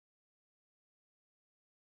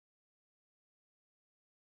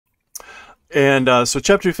And so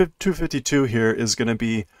chapter 252 here is going to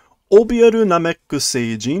be Obieru Nameku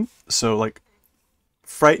Seijin. So like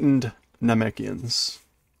frightened Namekians.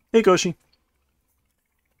 Hey Goshi.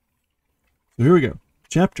 So here we go.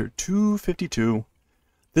 Chapter 252.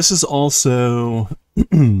 This is also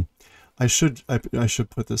I should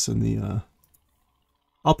put this in the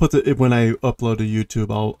I'll put the when I upload to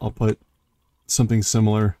YouTube I'll put something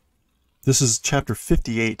similar. This is chapter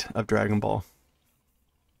 58 of Dragon Ball.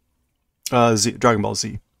 Dragon Ball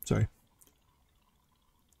Z. Sorry.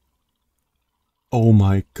 Oh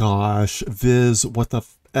my gosh, Viz, what the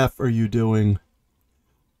F are you doing?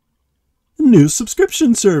 New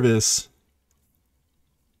subscription service.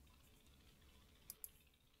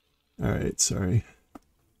 Alright, sorry.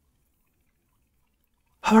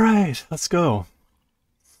 Alright, let's go.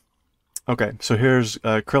 Okay, so here's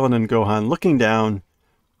Krillin and Gohan looking down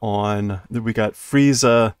on, we got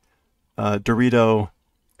Frieza, Dorito,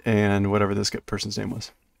 and whatever this person's name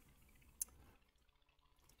was.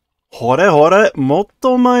 Hore hore,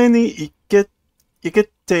 motto mae ni ikette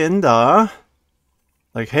en da.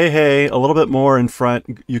 Like, hey, hey, a little bit more in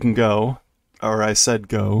front, you can go. Or I said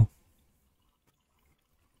go.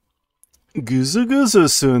 Guzu guzu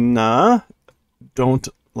sun na. Don't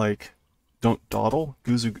dawdle.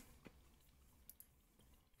 Guzu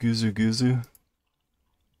guzu.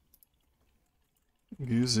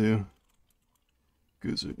 Guzu.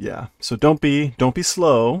 Yeah. So don't be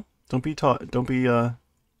slow. Don't be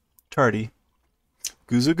tardy.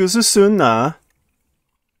 Guzu guzu sun na.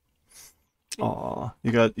 Aw,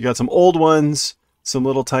 you got some old ones, some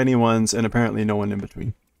little tiny ones, and apparently no one in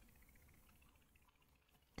between.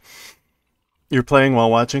 You're playing while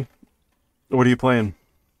watching? What are you playing?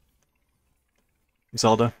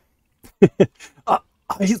 Zelda? あ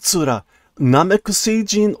いつら、ナメク星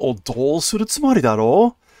人をどうするつもりだ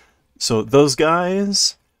ろう? So those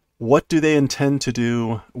guys, what do they intend to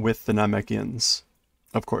do with the Namekians?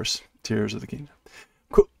 Of course, Tears of the Kingdom.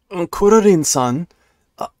 Kuririn-san,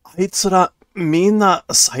 あいつらみんな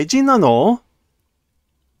星人なの?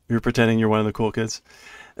 You're pretending you're one of the cool kids.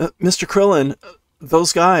 Mr. Krillin,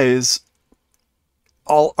 those guys,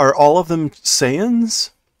 are all of them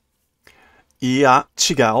Saiyans? いや、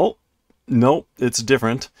違う. Nope, it's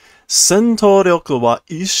different. 戦闘力は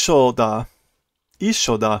一緒だ。一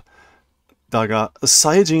緒だ。だが、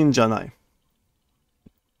星人じゃない。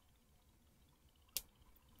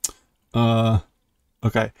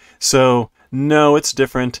Okay. So, no, it's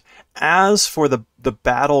different. As for the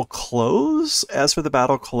battle close,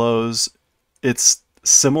 it's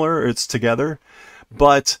similar, it's together,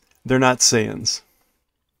 but they're not Saiyans.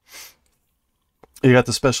 You got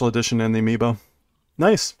the special edition and the amiibo.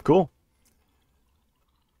 Nice, cool.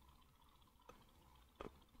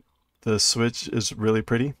 The Switch is really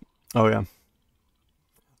pretty. Oh yeah.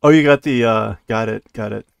 Oh, you got the got it.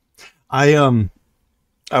 I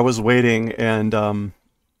was waiting and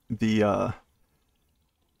the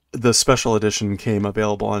special edition came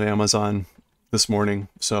available on Amazon this morning,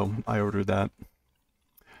 so I ordered that.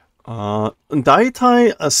 だいた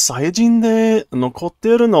い最人で残っ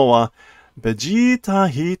てるのはベジータ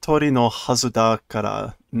一人のはずだか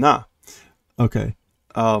らな. Okay.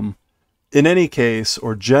 In any case,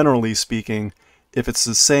 or generally speaking, if it's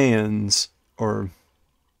the Saiyans, or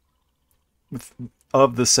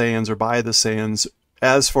of the Saiyans, or by the Saiyans,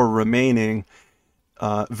 as for remaining,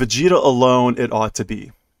 Vegeta alone it ought to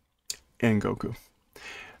be. And Goku.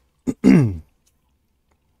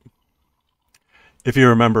 If you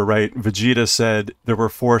remember right, Vegeta said there were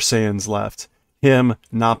 4 Saiyans left. Him,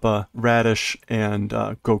 Nappa, Radish, and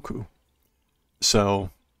Goku.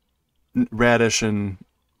 So, Radish and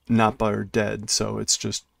Nappa are dead, so it's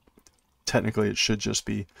just, technically it should just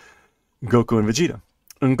be Goku and Vegeta.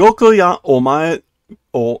 And Goku ya omae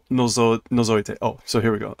o nozoite. Oh, so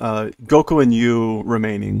here we go. Goku and you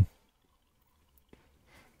remaining.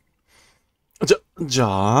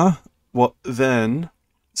 Well, then,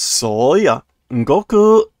 so ya,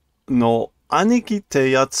 Goku no aniki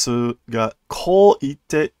te yatsu ga ko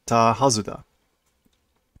ite ta hazu da.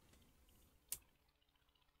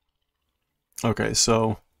 Okay,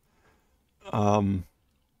 so,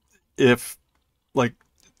 if, like,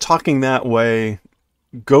 talking that way,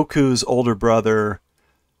 Goku's older brother,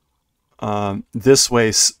 this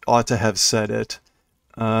way ought to have said it.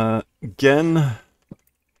 Gen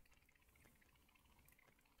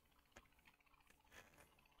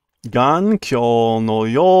Gankyo no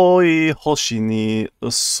yoi hoshi ni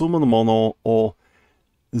sumu mono o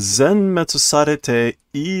zenmetsu sarete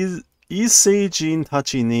iseijin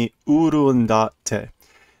tachi ni urundate.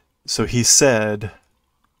 So he said,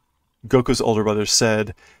 Goku's older brother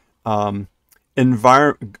said,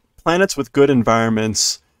 planets with good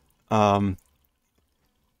environments um,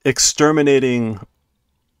 exterminating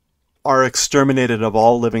are exterminated of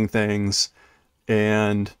all living things,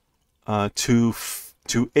 and to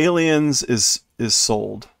aliens is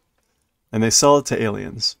sold, and they sell it to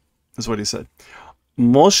aliens. Is what he said.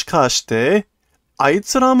 もしかしてあい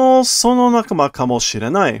つらもその仲間かもしれ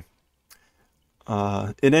ない。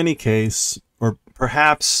In any case, or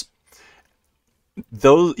perhaps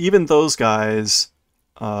even those guys,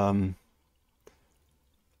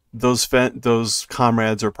 those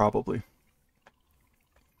comrades are probably.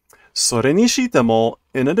 それにしても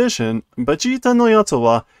in addition, ベジータのやつ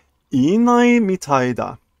はいないみたい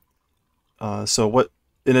だ。So what?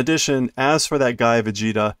 In addition, as for that guy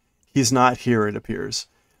Vegeta, he's not here. It appears.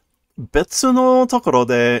 別のところ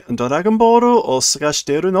でドラゴンボールを探し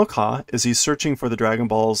ているのか? Is he searching for the Dragon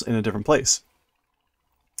Balls in a different place?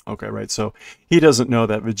 Okay, right. So he doesn't know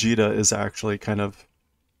that Vegeta is actually kind of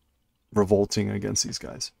revolting against these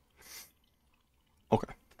guys.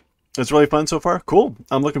 Okay. It's really fun so far. Cool.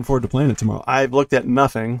 I'm looking forward to playing it tomorrow. I've looked at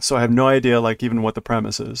nothing, so I have no idea like even what the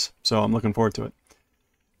premise is. So I'm looking forward to it.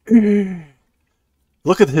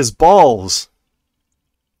 Look at his balls.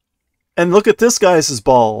 And look at this guy's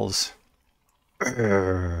balls.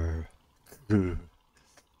 Your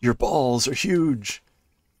balls are huge.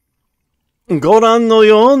 ご覧の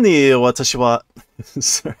ように私は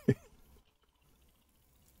Sorry.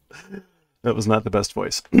 That was not the best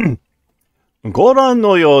voice. ご覧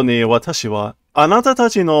のように私はあなたた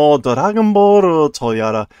ちのドラゴンボールと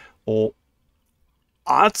やらを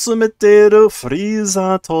集めているフリー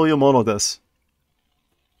ザーというものです。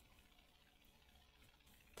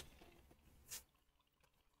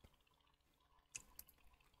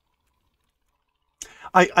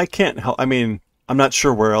I can't help. I mean, I'm not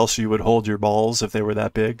sure where else you would hold your balls if they were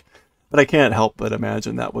that big, but I can't help but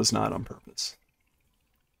imagine that was not on purpose.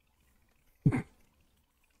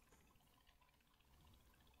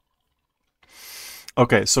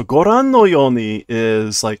 Okay, so Goran no Yoni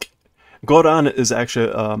is like Goran is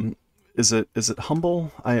actually is it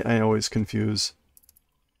humble? I always confuse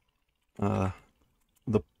the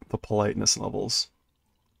politeness levels.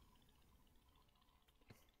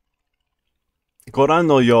 Goran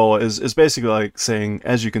no Yo is basically like saying,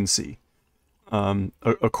 as you can see,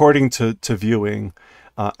 according to viewing.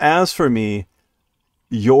 As for me,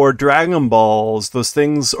 your Dragon Balls, those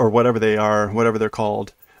things or whatever they are, whatever they're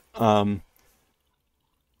called,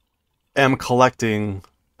 am collecting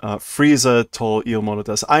Frieza to Ilmono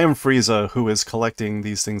desu. I am Frieza who is collecting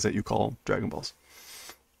these things that you call Dragon Balls.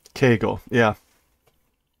 Keigo, yeah.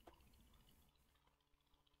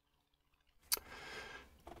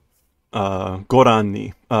 Goran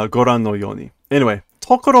no Yoni. Anyway,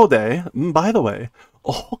 ところで, by the way,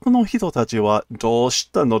 他の人たちはどう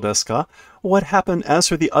したのですか? What happened? As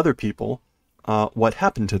for the other people, what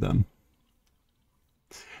happened to them?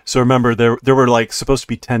 So remember, there were like supposed to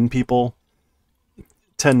be 10 people,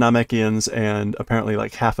 10 Namekians, and apparently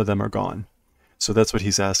like half of them are gone. So that's what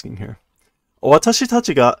he's asking here. 私た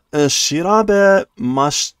ちが調べ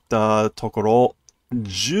ましたところ、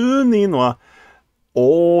10人は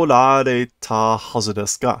おられたはずで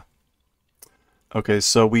すか? Okay,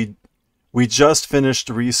 so we just finished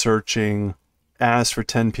researching as for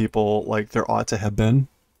 10 people like there ought to have been.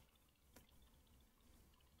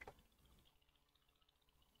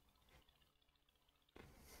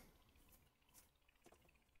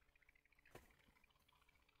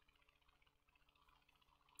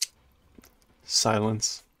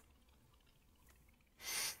 Silence.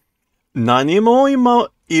 何も今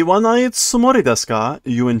言わないつもりですか?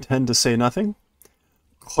 You intend to say nothing?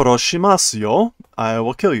 殺しますよ. I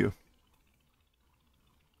will kill you.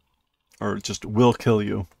 Or just will kill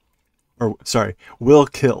you. Or, sorry, will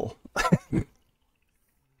kill.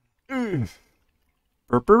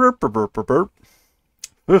 Burp, burp, burp, burp, burp, burp.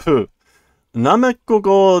 ふふ。なめこ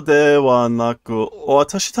語ではなく、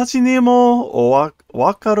私たちにもわ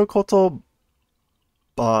かる言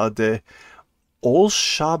葉でお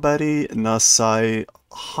しゃべりなさい。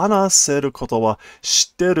話せることは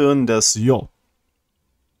知ってるんですよ。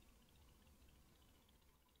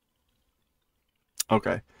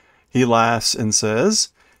Okay. He laughs and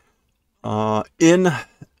says, in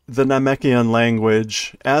the Namekian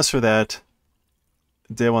language, as for that,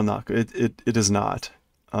 dewanaku, it is not.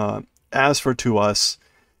 As for to us,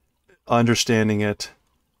 understanding it,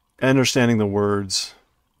 understanding the words,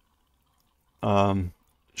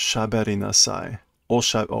 shaberi nasai.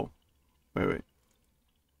 Oh, wait.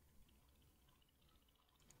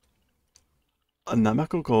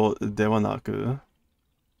 Nameku ko dewanaku.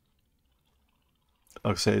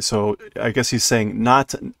 Okay, so I guess he's saying not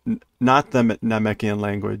the Namekian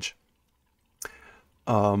language.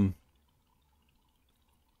 Um,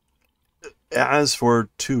 as for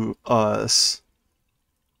to us,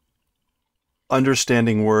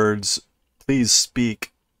 understanding words, please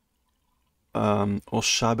speak.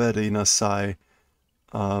 Oshaberi nasai.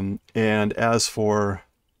 And as for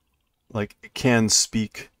like can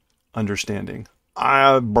speak, understanding.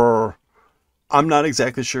 I'm not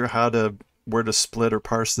exactly sure where to split or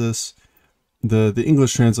parse this. The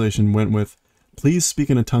English translation went with, please speak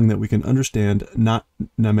in a tongue that we can understand, not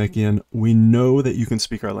Namekian. We know that you can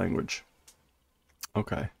speak our language.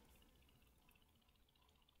 Okay.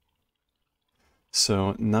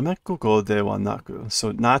 So, Namekogo de wa naku.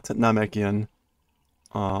 So, not Namekian.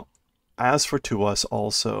 As for to us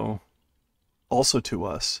also to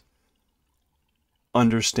us.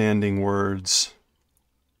 Understanding words.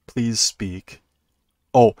 Please speak.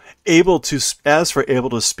 Oh, as for able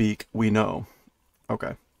to speak, we know.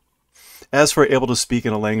 Okay. As for able to speak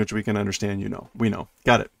in a language we can understand, we know.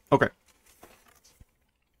 Got it. Okay.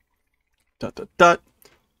 Hoka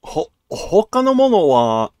no mono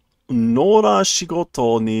wa nora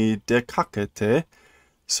shigoto ni dekakete.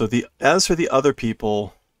 So as for the other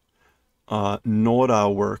people, nora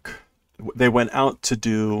work. They went out to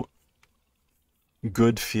do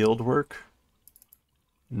good field work.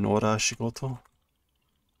 Nora shigoto.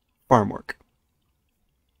 Farm work.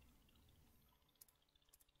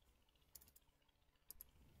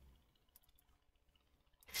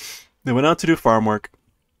 They went out to do farm work.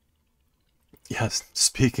 Yes,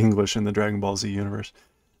 speak English in the Dragon Ball Z universe.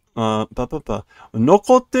 Nokotteru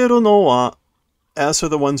no wa, as for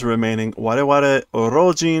the ones remaining, wareware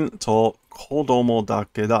rojin to kodomo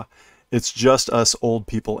dake da. It's just us old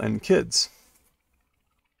people and kids.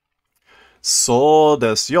 So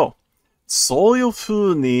desu yo. そういう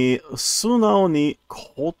ふうに素直に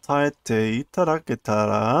答えていただけた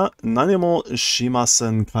ら何もしませ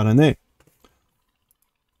んからね。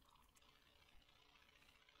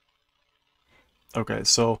Okay,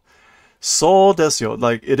 so ですよ,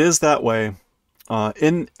 like it is that way.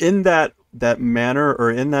 In that manner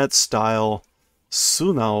or in that style,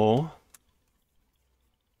 素直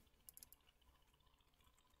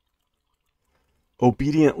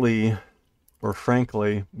obediently or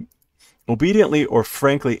frankly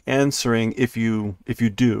answering if you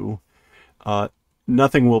do,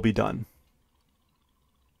 nothing will be done.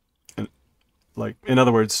 And, like, in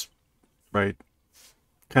other words, right,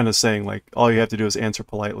 kind of saying like all you have to do is answer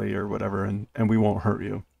politely or whatever, and we won't hurt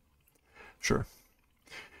you. Sure.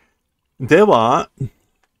 では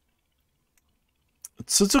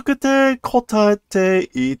続けて答えて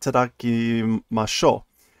いただきましょ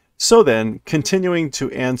う. So then, continuing to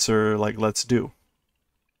answer like let's do.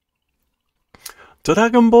 ド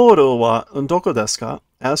ラゴンボールはどこですか?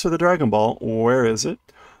 As for the Dragon Ball, where is it?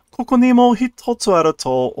 ここにも一つある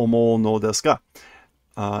と思うのですが.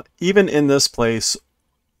 Even in this place,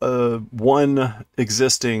 one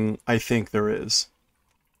existing, I think there is.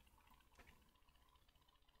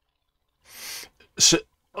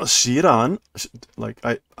 Shiran, like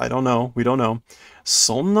I don't know, we don't know.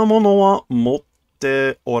 そんなものは持っ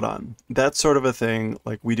ておらん. That sort of a thing,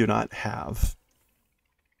 like we do not have.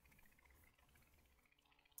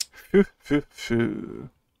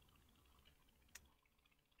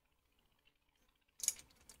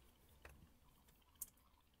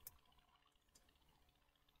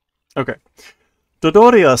 Okay. ド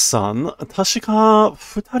ドリアさん、確か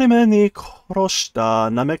二人目に殺した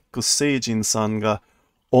ナメック星人さんが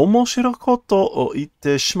面白いことを言っ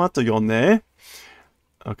てしまったよね。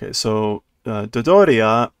Okay, so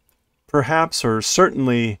Dodoria, perhaps or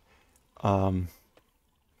certainly,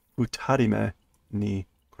 二人目に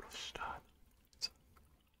殺した.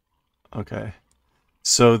 Okay,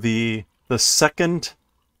 so the second,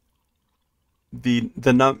 the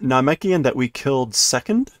Namekian that we killed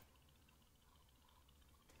second.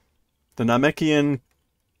 The Namekian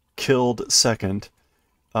killed second.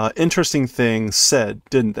 Interesting thing said,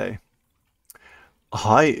 didn't they?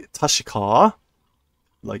 Hai, tashika.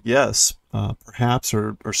 Like, yes, perhaps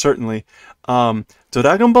or certainly.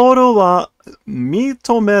 Dragon Ball wa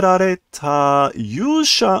mitomerareta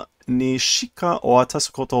yusha ni shika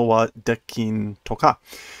watasu koto wa dekin toka.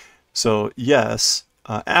 So, yes,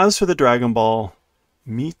 as for the Dragon Ball,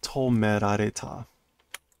 mitomerareta.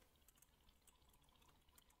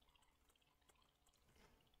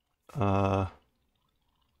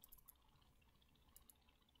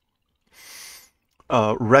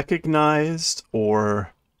 Recognized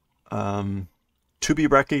or to be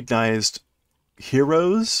recognized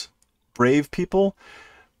heroes, brave people,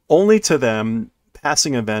 only to them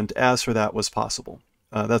passing event as for that was possible.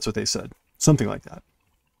 That's what they said. Something like that.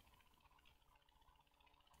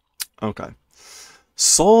 Okay.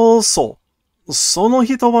 そうそう。その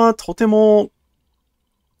人はとても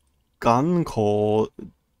頑固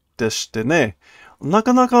でしてね。な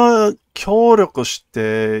かなか協力し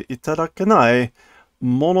ていただけない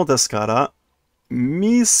ものですから、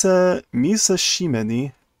見せしめ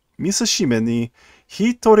に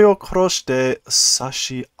一人を殺して差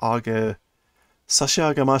し上げ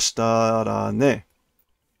ましたらね。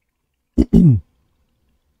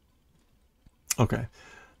Okay,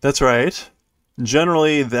 that's right.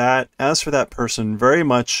 Generally, as for that person, very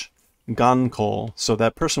much ganko. So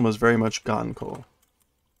that person was very much ganko.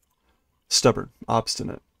 Stubborn,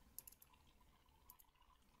 obstinate.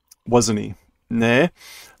 Wasn't he? Ne.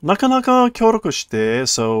 Nakanaka kyoroku shite,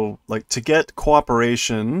 so, like, to get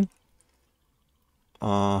cooperation,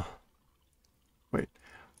 wait.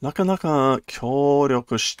 Nakanaka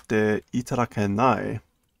kyoroku shite itadakenai.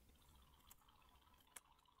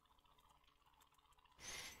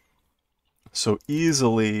 So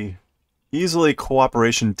easily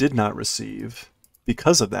cooperation did not receive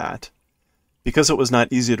because of that. Because it was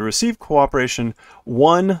not easy to receive cooperation,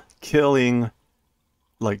 one killing,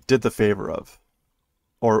 like, did the favor of.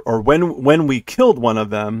 Or when we killed one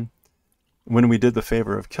of them, when we did the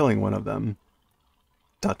favor of killing one of them, ...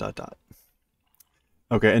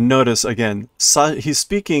 Okay, and notice again, he's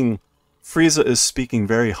speaking, Frieza is speaking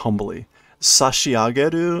very humbly.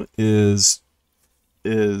 Sashiageru is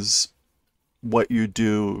what you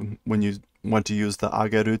do when you want to use the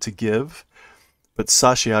ageru to give, but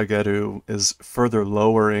sashiageru is further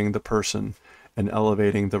lowering the person and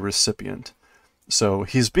elevating the recipient. So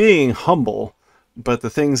he's being humble, but the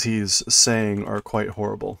things he's saying are quite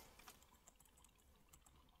horrible.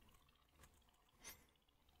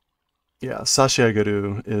 Yeah,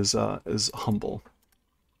 sashiageru is humble.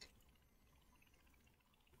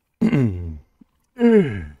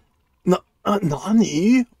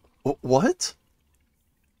 Nani? What?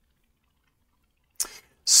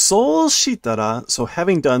 So shitara, so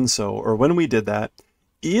having done so, or when we did that,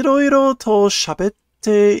 iroiro to shabette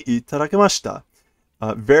itarakemashita.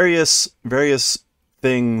 Various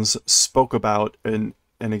things spoke about and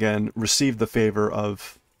again received the favor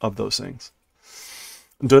of those things.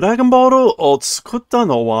 Dragon Ball o tsukutta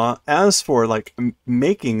no wa, as for like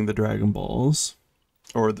making the Dragon Balls,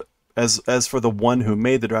 or as for the one who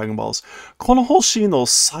made the Dragon Balls, kono hoshi no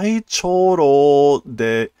saichoro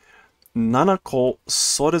de 7個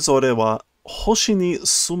それぞれは星に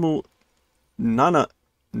住む7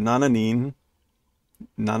人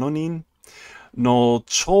の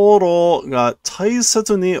長老が大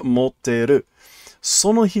切に持っている。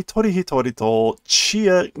その一人一人と知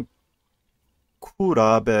恵比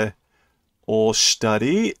べをした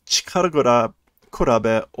り、力比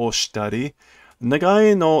べをしたり、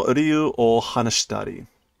願いの理由を話したり。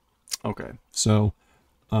Okay, so,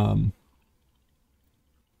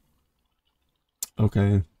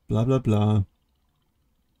 okay, blah, blah, blah.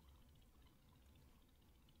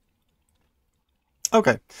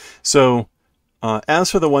 Okay, so as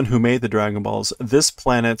for the one who made the Dragon Balls, this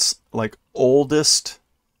planet's like longest,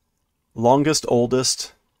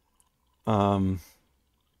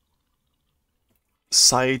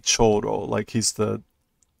 Saichoro, like he's the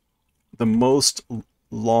most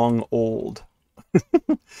old.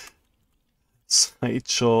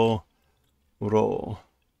 Saichoro.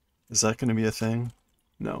 Is that going to be a thing?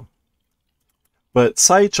 No. But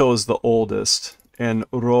Saicho is the oldest, and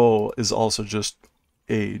Ro is also just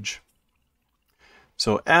age.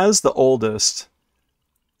 So as the oldest,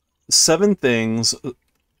 as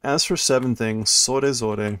for 7 things,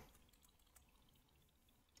 sorezore,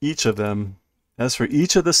 each of them, as for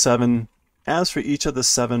each of the seven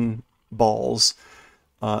balls,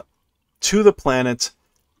 to the planet,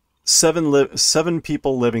 7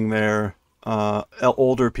 people living there,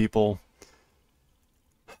 older people,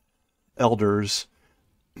 elders,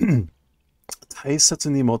 taisetsu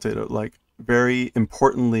ni moteru, like very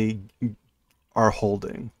importantly are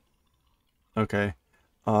holding. Okay.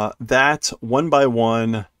 That one by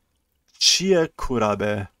one, chie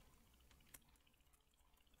kurabe,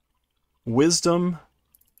 wisdom,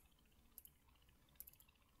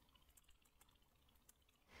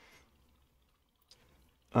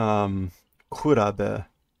 kurabe,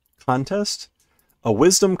 contest, a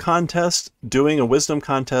wisdom contest, doing a wisdom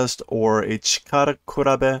contest, or a chikara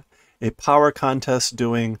kurabe, a power contest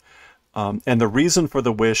doing, and the reason for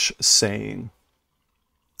the wish saying.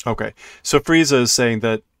 Okay, so Frieza is saying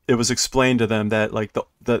that it was explained to them that like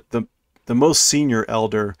the most senior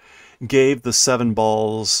elder gave the 7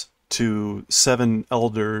 balls to 7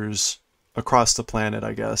 elders across the planet,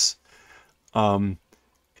 I guess.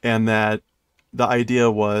 and that the idea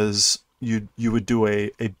was you would do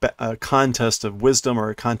a contest of wisdom or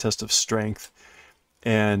a contest of strength,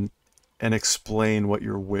 and explain what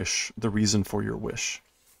your wish, the reason for your wish.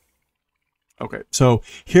 Okay, so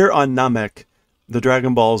here on Namek, the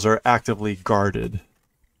Dragon Balls are actively guarded.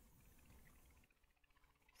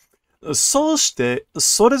 そうして、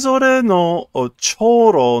それぞれの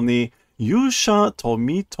長老に勇者と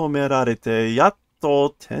認められて、やっ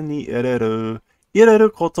と手に入れる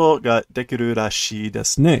ことができるらしいで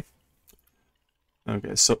すね。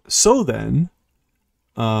Okay, so then,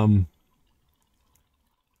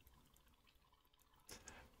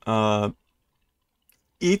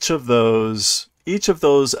 each of those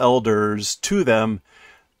elders, to them,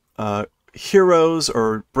 heroes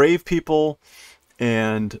or brave people,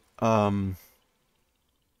 and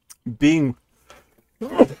being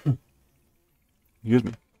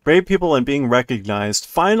brave people and being recognized,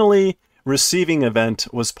 finally receiving event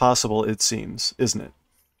was possible, it seems, isn't it?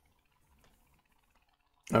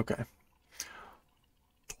 Okay.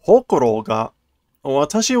 ところが、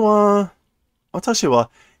私は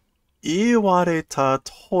言われた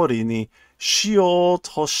通りにしよう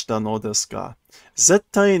としたのですが、絶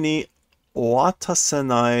対に渡せ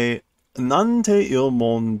ないなんていう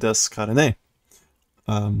もんですからね。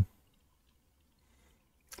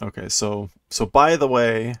Okay, so by the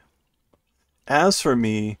way, as for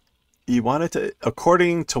me, you wanted to,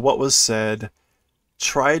 according to what was said,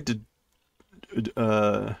 tried to,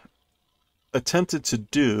 attempted to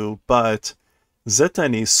do, but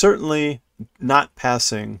Zetani certainly not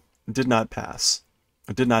passing, did not pass,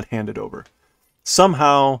 did not hand it over.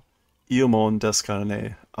 Somehow, Iumon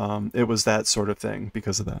Deskarane, it was that sort of thing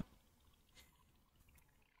because of that.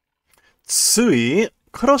 Tsui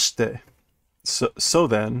Kuroshite. So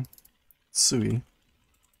then, Tsui.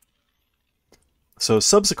 So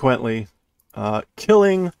subsequently,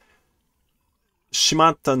 killing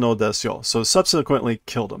Shimatta no Desyo. So subsequently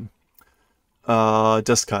killed him.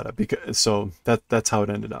 Deskata, because so that's how it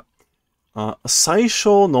ended up. 最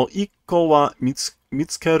初の一個は見つ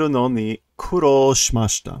けるのに苦労しま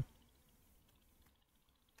した.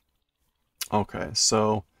 Okay,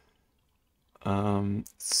 so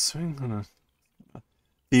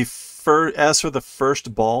as for the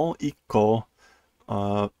first ball, ikko,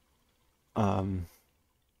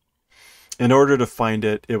 in order to find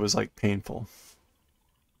it, it was like painful.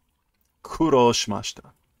 Kuro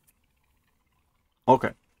shimashita.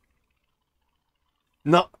 Okay.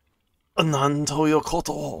 Nanto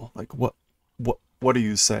yokoto. Like what are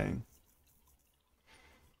you saying?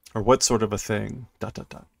 Or what sort of a thing? ...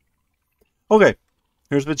 Okay,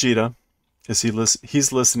 here's Vegeta.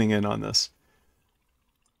 He's listening in on this.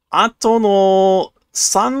 Ato no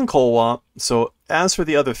sanko wa, so as for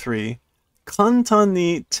the other three, kantan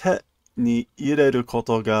ni te ni ireru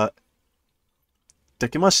koto ga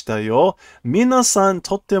dekimashita yo. Minasan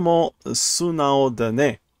totemo sunao da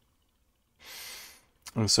ne.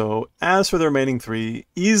 So as for the remaining three,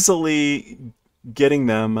 easily getting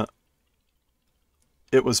them,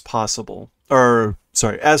 it was possible. Or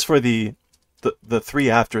sorry, as for the three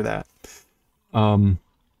after that,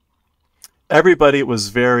 everybody was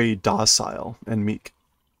very docile and meek.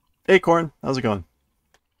 Acorn, how's it going?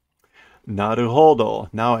 Naruhodo,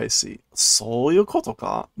 now I see. Soyu koto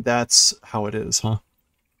ka? That's how it is, huh?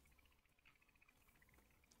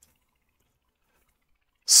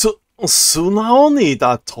 Sunaoni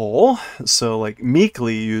dato, so like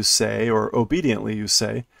meekly you say, or obediently you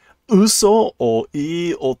say, uso o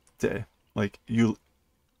ii otte, like you're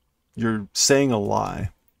saying a lie.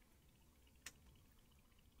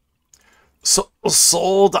 So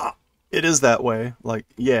da, it is that way. Like,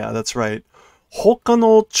 yeah, that's right. Hoka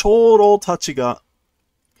no choro tachi ga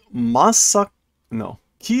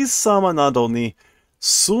kisama nado ni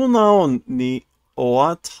sunao ni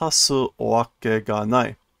owatasu wake ga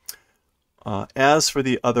nai. As for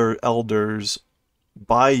the other elders,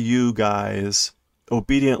 by you guys,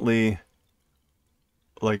 obediently,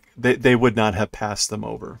 like, they would not have passed them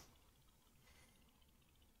over.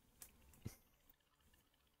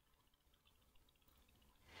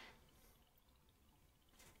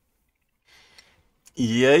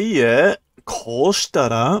 Yeah, こうした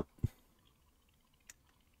ら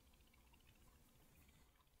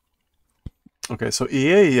Okay, so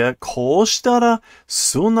こうしたら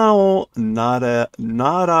素直な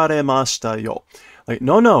られましたよ. Like,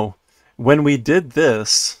 no. When we did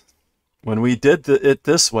this, it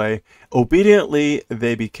this way, obediently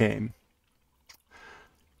they became.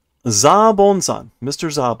 Zabon-san, Mr.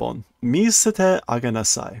 Zabon, misete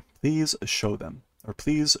aganasai. Please show them, or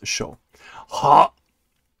please show. Ha!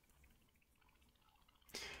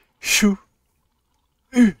 Shoo!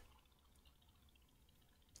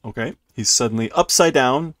 Okay, he's suddenly upside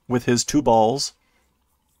down with his two balls.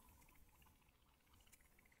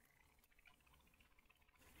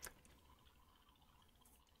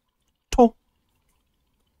 To.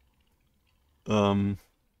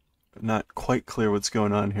 Not quite clear what's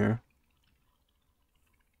going on here.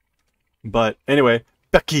 But anyway,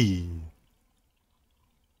 Becky.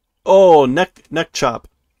 Oh, neck chop.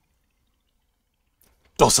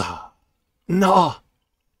 Dosa. No.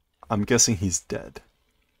 I'm guessing he's dead.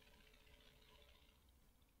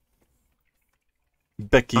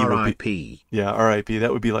 Becky would be... R.I.P. Yeah, R.I.P.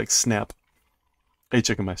 That would be like snap. Hey,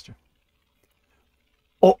 Chicken Meister.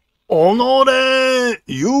 Oh, honore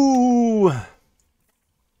you.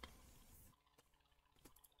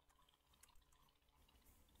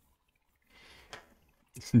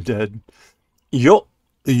 Dead.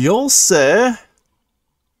 Yose.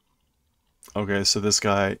 Okay, so this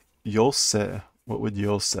guy, Yose. What would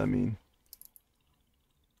Yose mean?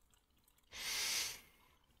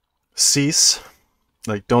 Cease.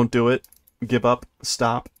 Like, don't do it. Give up.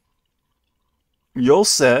 Stop.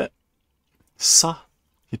 Yose. Sa.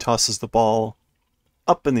 He tosses the ball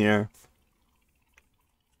up in the air.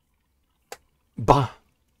 Ba.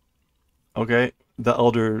 Okay, the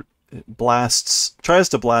elder tries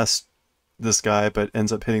to blast this guy, but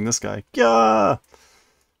ends up hitting this guy. Yeah.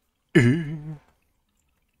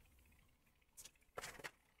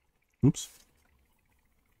 Oops.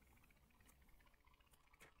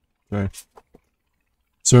 Sorry.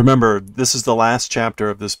 So remember, this is the last chapter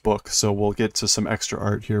of this book, so we'll get to some extra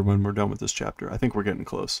art here when we're done with this chapter. I think we're getting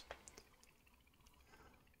close.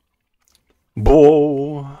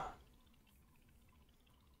 Bo.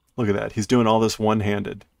 Look at that. He's doing all this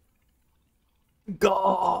one-handed.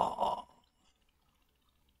 Gah.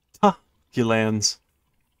 Ha. He lands.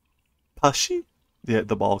 Pashi.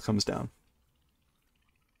 The ball comes down.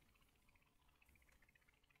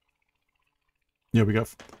 Yeah, we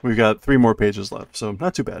got 3 more pages left, so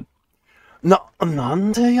not too bad.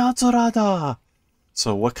 Nande yatsura.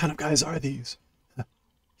 So what kind of guys are these?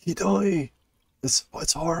 Hidoi. It's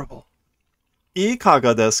horrible.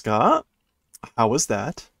 Ikaga desu ka? How was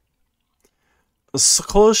that?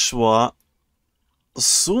 Skoshi wa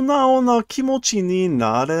sunao na kimochi ni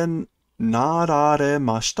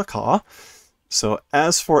nararemashita ka? So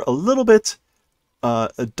as for a little bit,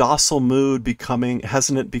 a docile mood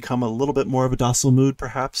hasn't it become a little bit more of a docile mood,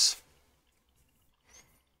 perhaps?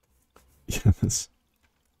 Yes.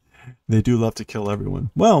 They do love to kill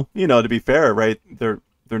everyone. Well, you know, to be fair, right? They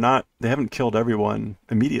haven't killed everyone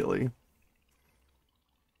immediately.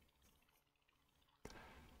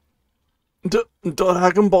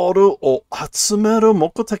 Dragon Ball o Hatsumeru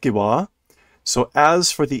Mokoteki wa? So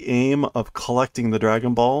as for the aim of collecting the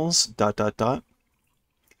Dragon Balls, ...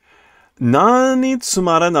 Nani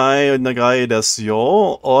tsumaranai nagai desu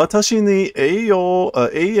yo. Watashi ni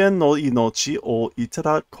eien no inochi o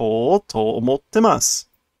itarako to omottemasu.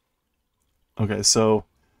 Okay, so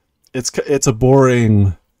it's a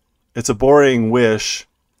boring wish,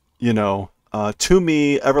 you know. To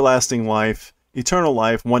me, everlasting life, eternal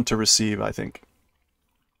life, one to receive, I think.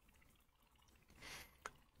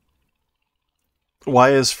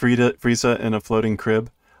 Why is Frieza in a floating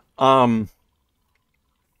crib?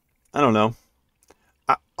 I don't know.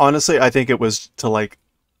 Honestly, I think it was to, like,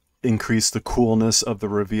 increase the coolness of the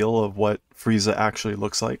reveal of what Frieza actually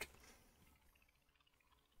looks like.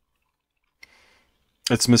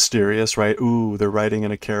 It's mysterious, right? Ooh, they're riding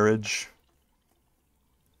in a carriage.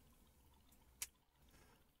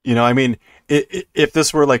 You know, I mean, if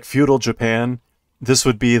this were like feudal Japan, this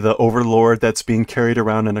would be the overlord that's being carried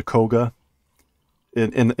around in a koga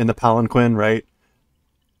in the palanquin, right?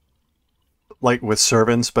 Like with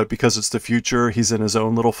servants, but because it's the future, he's in his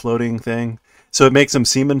own little floating thing. So it makes him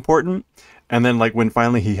seem important. And then, like, when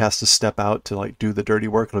finally he has to step out to, like, do the dirty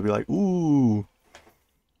work, it'll be like, ooh.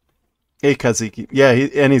 Hey, Kazuki. Yeah,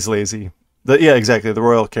 and he's lazy. Yeah, exactly. The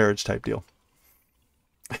royal carriage type deal.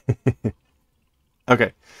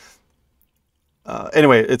 Okay.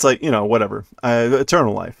 Anyway, it's like, you know, whatever.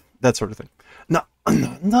 Eternal life. That sort of thing.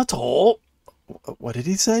 Not all. What did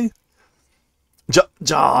he say?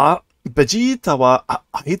 Ja. Vegeta wa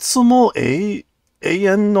aitsumo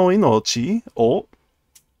eien no inochi o.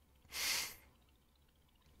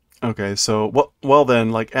 Okay, so well then,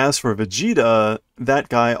 like, as for Vegeta, that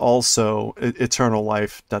guy also eternal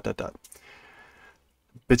life. ...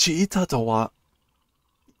 Vegeta to wa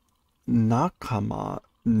nakama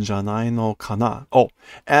janai no kana. Oh,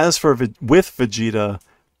 as for with Vegeta,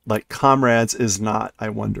 like, comrades is not. I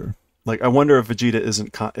wonder. Like, I wonder if Vegeta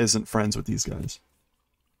isn't friends with these guys.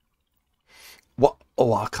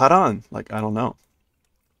 Wakaran, like, I don't know.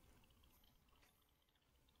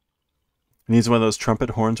 needs one of those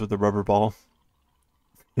trumpet horns with the rubber ball.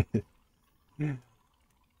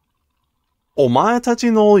 お前た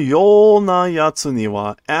ちのようなやつに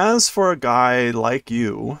は as for a guy like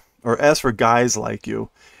you, or as for guys like you,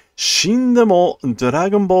 死んでもドラ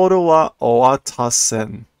ゴンボールは渡せ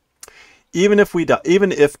ん. Even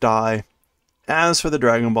if die, as for the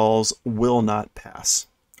Dragon Balls, will not pass,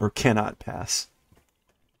 or cannot pass.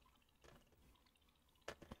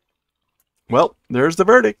 Well, there's the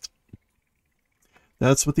verdict.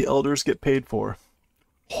 That's what the elders get paid for.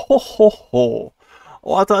 Ho ho ho.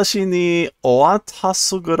 私に渡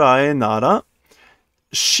すぐらいなら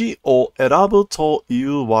死を選ぶとい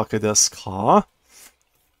うわけですか?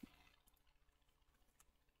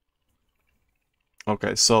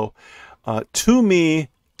 Okay, so to me,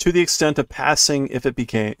 to the extent of passing, if it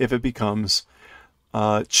becomes,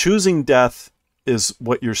 choosing death is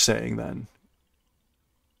what you're saying then.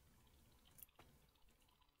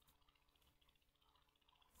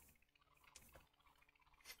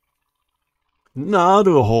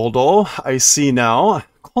 Naruhodo, I see now.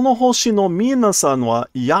 この星の皆さんは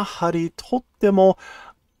やはりとっても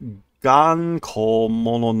頑固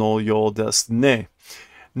者のようですね.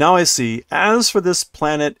 Now I see, as for this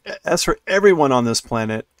planet, as for everyone on this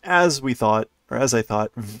planet, as we thought, or as I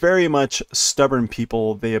thought, very much stubborn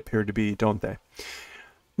people they appear to be, don't they?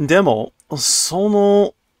 でも、そ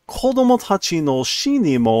の子供たちの死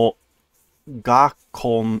にも頑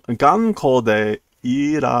固で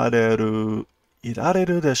いられる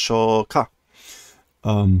でしょうか?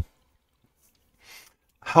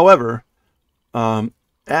 However,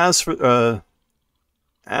 as for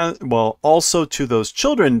also to those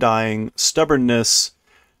children dying, stubbornness,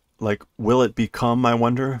 like, will it become, I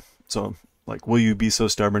wonder? So, like, will you be so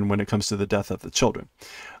stubborn when it comes to the death of the children?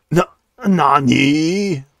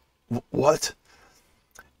 Nani? What?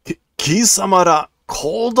 Kisamara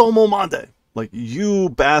kodomo made. Like, you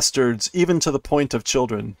bastards, even to the point of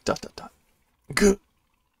children. ...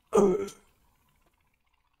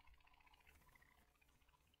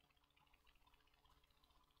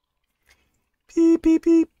 Beep, beep,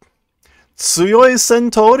 beep. 強い戦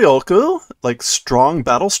闘力? Like strong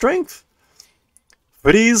battle strength?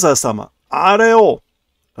 Frieza-sama, あれを,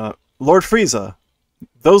 Lord Frieza,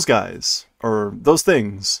 those guys, or those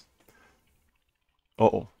things.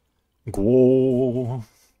 Uh-oh. Go.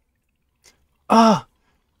 Ah!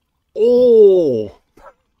 Oh!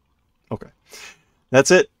 Okay. That's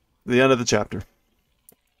it. The end of the chapter.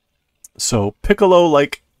 So, Piccolo,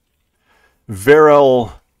 like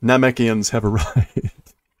Varel Namekians have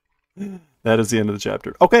arrived. That is the end of the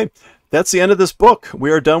chapter. Okay, that's the end of this book. We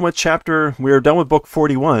are done with book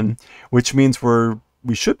 41, which means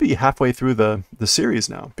we should be halfway through the series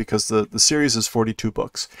now, because the series is 42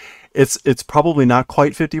 books. It's probably not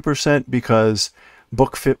quite 50% because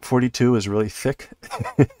book 42 is really thick.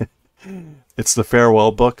 It's the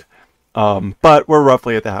farewell book. But we're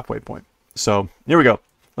roughly at the halfway point. So here we go.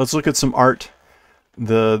 Let's look at some art.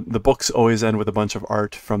 The books always end with a bunch of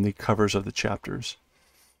art from the covers of the chapters.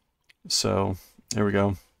 So there we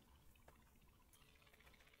go.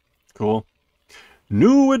 Cool.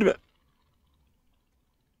 New adventure.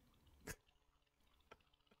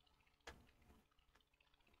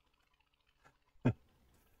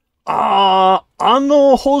 あ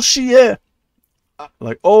の星へ.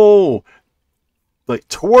 Like, oh, like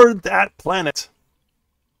toward that planet.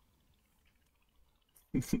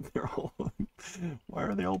 They're all, why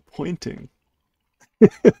are they all pointing?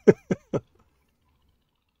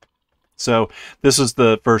 So this is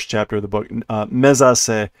the first chapter of the book,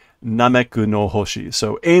 Mezase Nameku no Hoshi.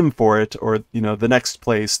 So aim for it, or, you know, the next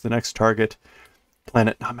place, the next target,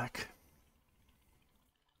 planet Namek.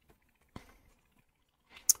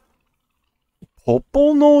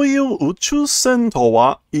 Popo no iu uchusen to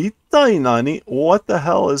wa ittai nani? What the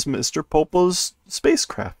hell is Mr. Popo's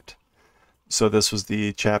spacecraft? So this was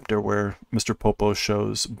the chapter where Mr. Popo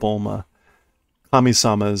shows Bulma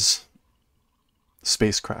Kami-sama's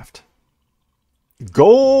spacecraft.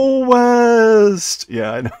 Go west!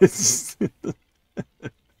 Yeah, I know. It's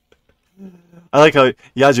I like how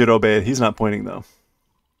Yajirobe, he's not pointing though.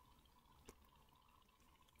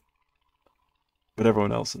 But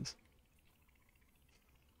everyone else is.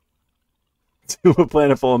 To a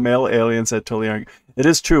planet full of male aliens that totally aren't. It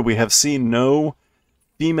is true, we have seen no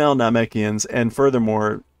female Namekians, and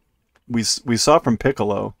furthermore, we saw from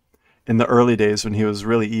Piccolo in the early days when he was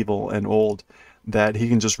really evil and old that he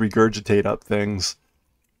can just regurgitate up things,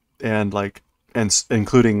 and like, and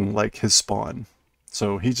including like his spawn.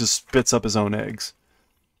 So he just spits up his own eggs.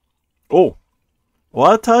 Oh,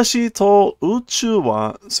 watashi to uchu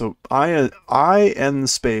wa. So I and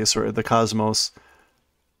space, or the cosmos,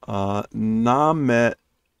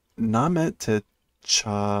 Namete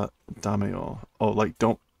cha dameo. Oh, like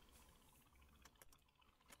don't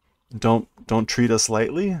treat us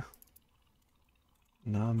lightly.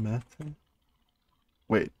 Namete.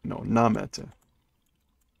 Wait, no, namete.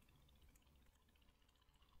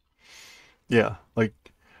 Yeah, like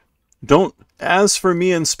don't. As for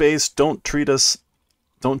me in space, don't treat us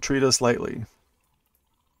lightly.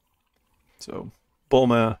 So,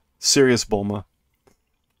 Bulma, serious Bulma.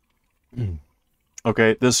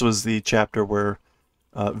 Okay, this was the chapter where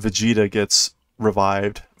Vegeta gets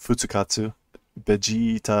revived. Futsukatsu.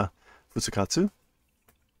 Vegeta Futsukatsu.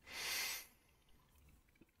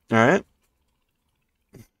 Alright.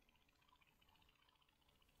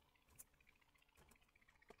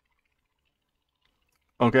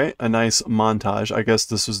 Okay, a nice montage. I guess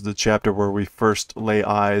this was the chapter where we first lay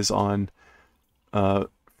eyes on uh,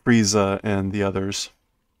 Frieza and the others.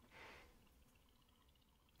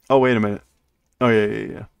 Oh, wait a minute. Oh, yeah, yeah,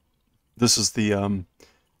 yeah. This is the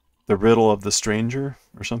riddle of the stranger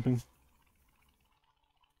or something.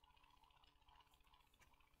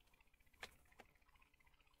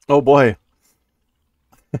 Oh boy.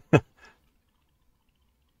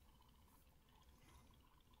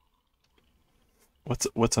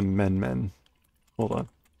 What's a men? Hold on.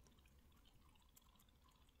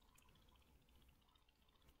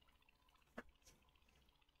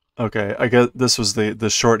 Okay, I guess this was the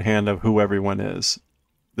shorthand of who everyone is.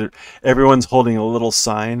 They're, everyone's holding a little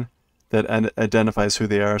sign that identifies who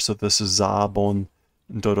they are. So this is Zabon,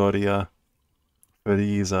 Dororia,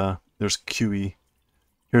 Frieza. There's QE.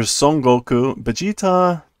 Here's Son Goku.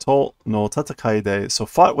 Vegeta to no Tatakai de. So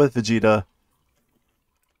fought with Vegeta.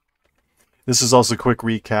 This is also a quick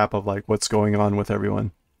recap of like what's going on with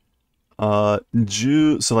everyone. So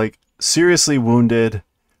like seriously wounded.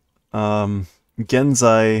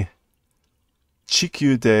 Genzai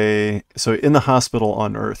Chikyu de. So in the hospital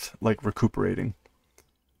on Earth, like recuperating.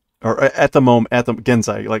 Or at the moment, at the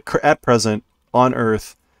Genzai, like at present on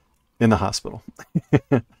Earth, in the hospital.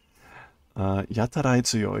 Yatarai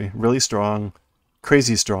Tsuyoi, really strong,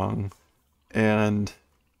 crazy strong, and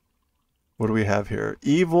what do we have here?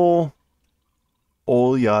 Evil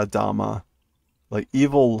Oyadama, like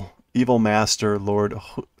evil master Lord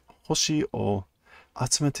Hoshi o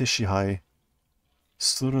Atsumete Shihai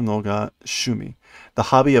Suru no ga Shumi. The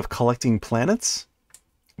hobby of collecting planets?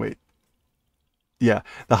 Wait. Yeah,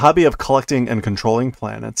 the hobby of collecting and controlling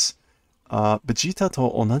planets. Vegeta to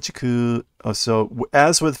onajiku. So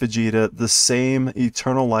as with Vegeta, the same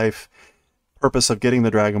eternal life purpose of getting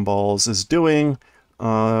the Dragon Balls is doing.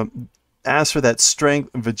 As for that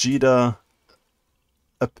strength, Vegeta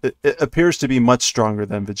it appears to be much stronger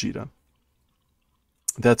than Vegeta.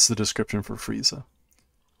 That's the description for Frieza.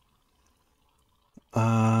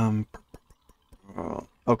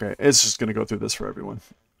 Okay, it's just gonna go through this for everyone.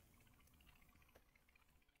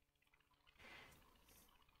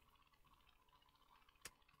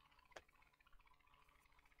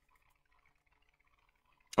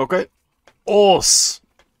 Okay. Os.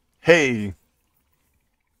 Hey.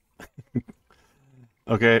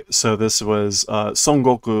 Okay, so this was Son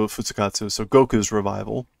Goku Futsukatsu, so Goku's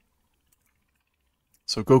revival.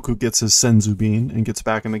 So Goku gets his Senzu Bean and gets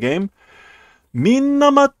back in the game.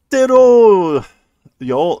 Minna matero!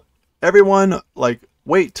 Y'all, everyone, like,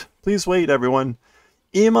 wait. Please wait, everyone.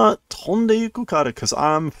 Ima tonde iku kara, because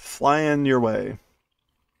I'm flying your way.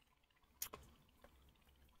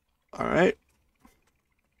 Alright.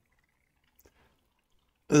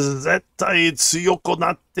 Zettai tsuyoko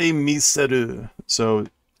natte miseru. So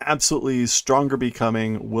absolutely stronger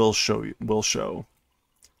becoming will show. Look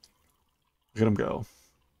at him go.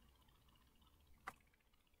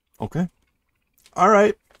 Okay.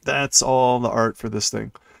 Alright. That's all the art for this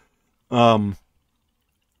thing.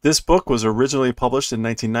 This book was originally published in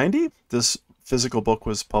 1990. This physical book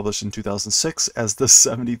was published in 2006 as the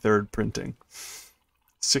 73rd printing.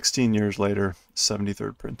 16 years later,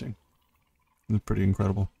 73rd printing. Pretty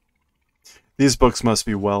incredible. These books must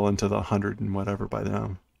be well into the 100 and whatever by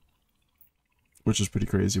now. Which is pretty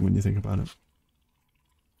crazy when you think about it.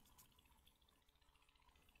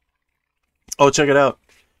 Oh, check it out.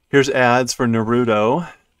 Here's ads for Naruto.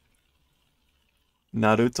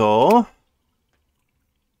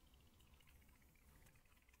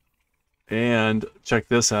 And check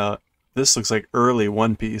this out. This looks like early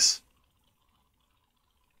One Piece.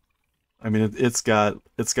 I mean, it's got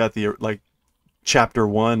the like chapter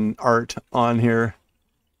 1 art on here.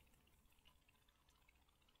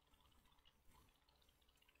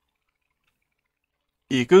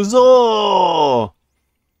 Ikuzo!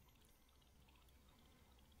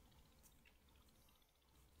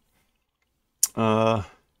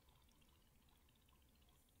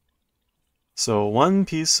 So, One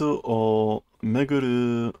Piece を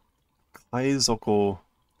巡る海賊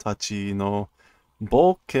たちの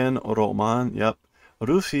冒険ロマン。Yep.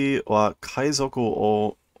 ルフィは海賊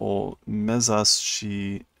王を目指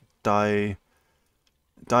し、大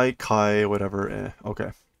kai, whatever.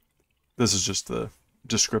 Okay. This is just the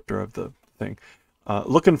descriptor of the thing.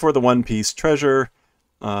 Looking for the One Piece treasure.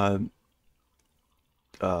 Pirate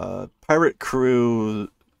crew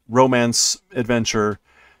romance adventure.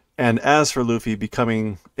 And as for Luffy,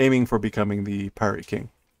 aiming for becoming the Pirate King.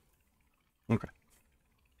 Okay.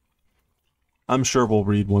 I'm sure we'll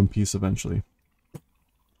read One Piece eventually.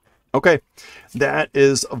 Okay, that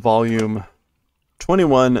is volume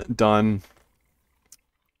 21 done.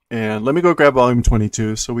 And let me go grab volume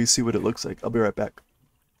 22 so we see what it looks like. I'll be right back.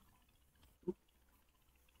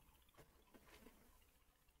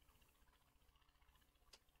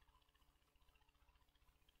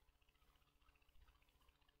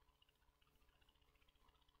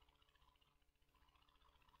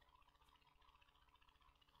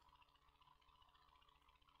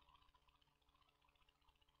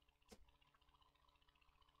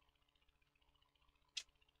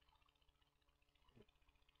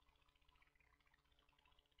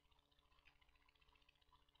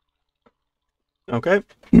 Okay.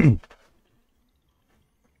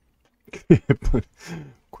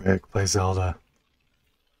 Quick, play Zelda.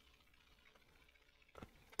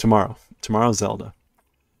 Tomorrow's Zelda.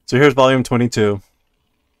 So here's volume 22.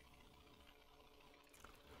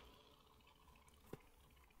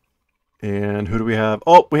 And who do we have?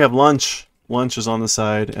 Oh, we have Lunch. Lunch is on the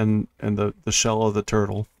side and the shell of the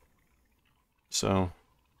turtle. So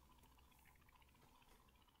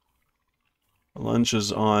Lunch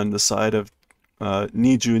is on the side of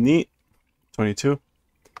Niju Ni 22.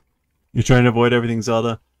 You're trying to avoid everything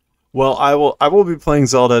Zelda? Well, I will be playing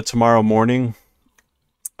Zelda tomorrow morning.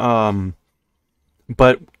 But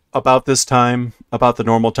about this time, about the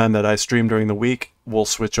normal time that I stream during the week, we'll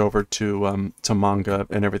switch over to manga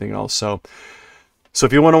and everything else. So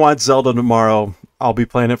if you want to watch Zelda tomorrow, I'll be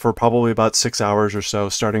playing it for probably about 6 hours or so,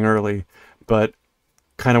 starting early. But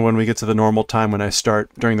kind of when we get to the normal time when I start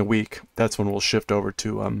during the week, that's when we'll shift over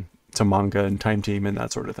to manga and Time Team and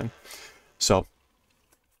that sort of thing. So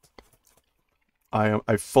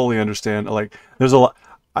I fully understand. Like, there's a lot.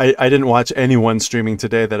 I didn't watch anyone streaming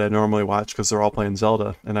today that I normally watch because they're all playing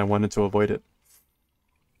Zelda, and I wanted to avoid it.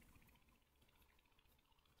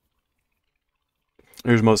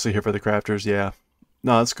 Here's mostly here for the crafters, yeah.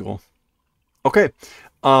 No, that's cool. Okay.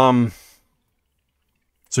 So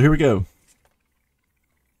here we go.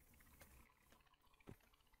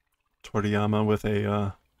 Toriyama with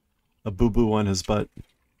a boo-boo on his butt.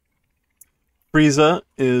 Frieza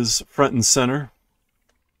is front and center.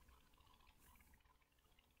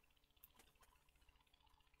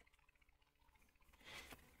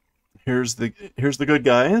 Here's the good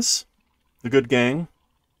guys, the good gang.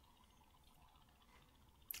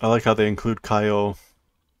 I like how they include Kaio.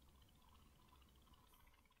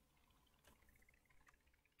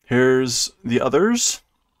 Here's the others.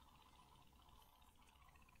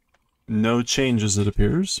 No changes, it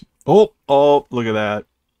appears. Oh, look at that.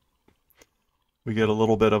 We get a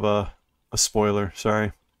little bit of a spoiler,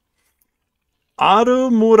 sorry.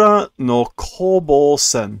 Arumura no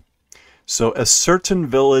Kobo-sen. So a certain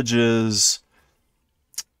village's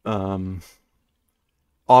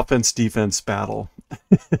offense-defense battle.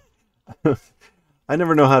 I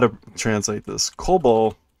never know how to translate this.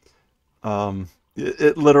 Kobo,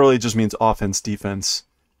 it literally just means offense-defense,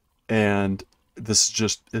 and this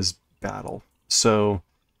just is battle. So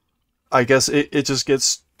I guess it just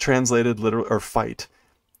gets translated literally, or fight.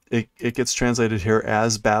 It gets translated here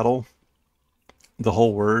as battle, the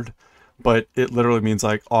whole word. But it literally means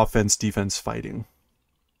like offense, defense, fighting,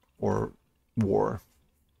 or war,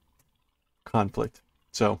 conflict.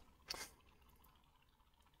 So,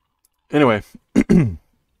 anyway,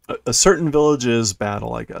 a certain village's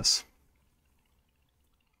battle, I guess.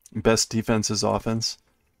 Best defense is offense.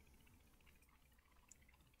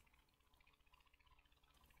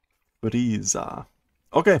 Frieza.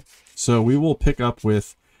 Okay, so we will pick up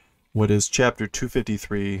with what is chapter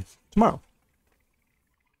 253 tomorrow,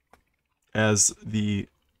 as the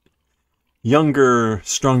younger,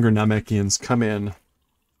 stronger Namekians come in,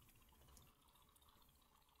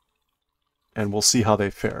 and we'll see how they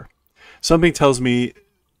fare. Something tells me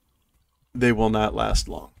they will not last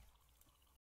long.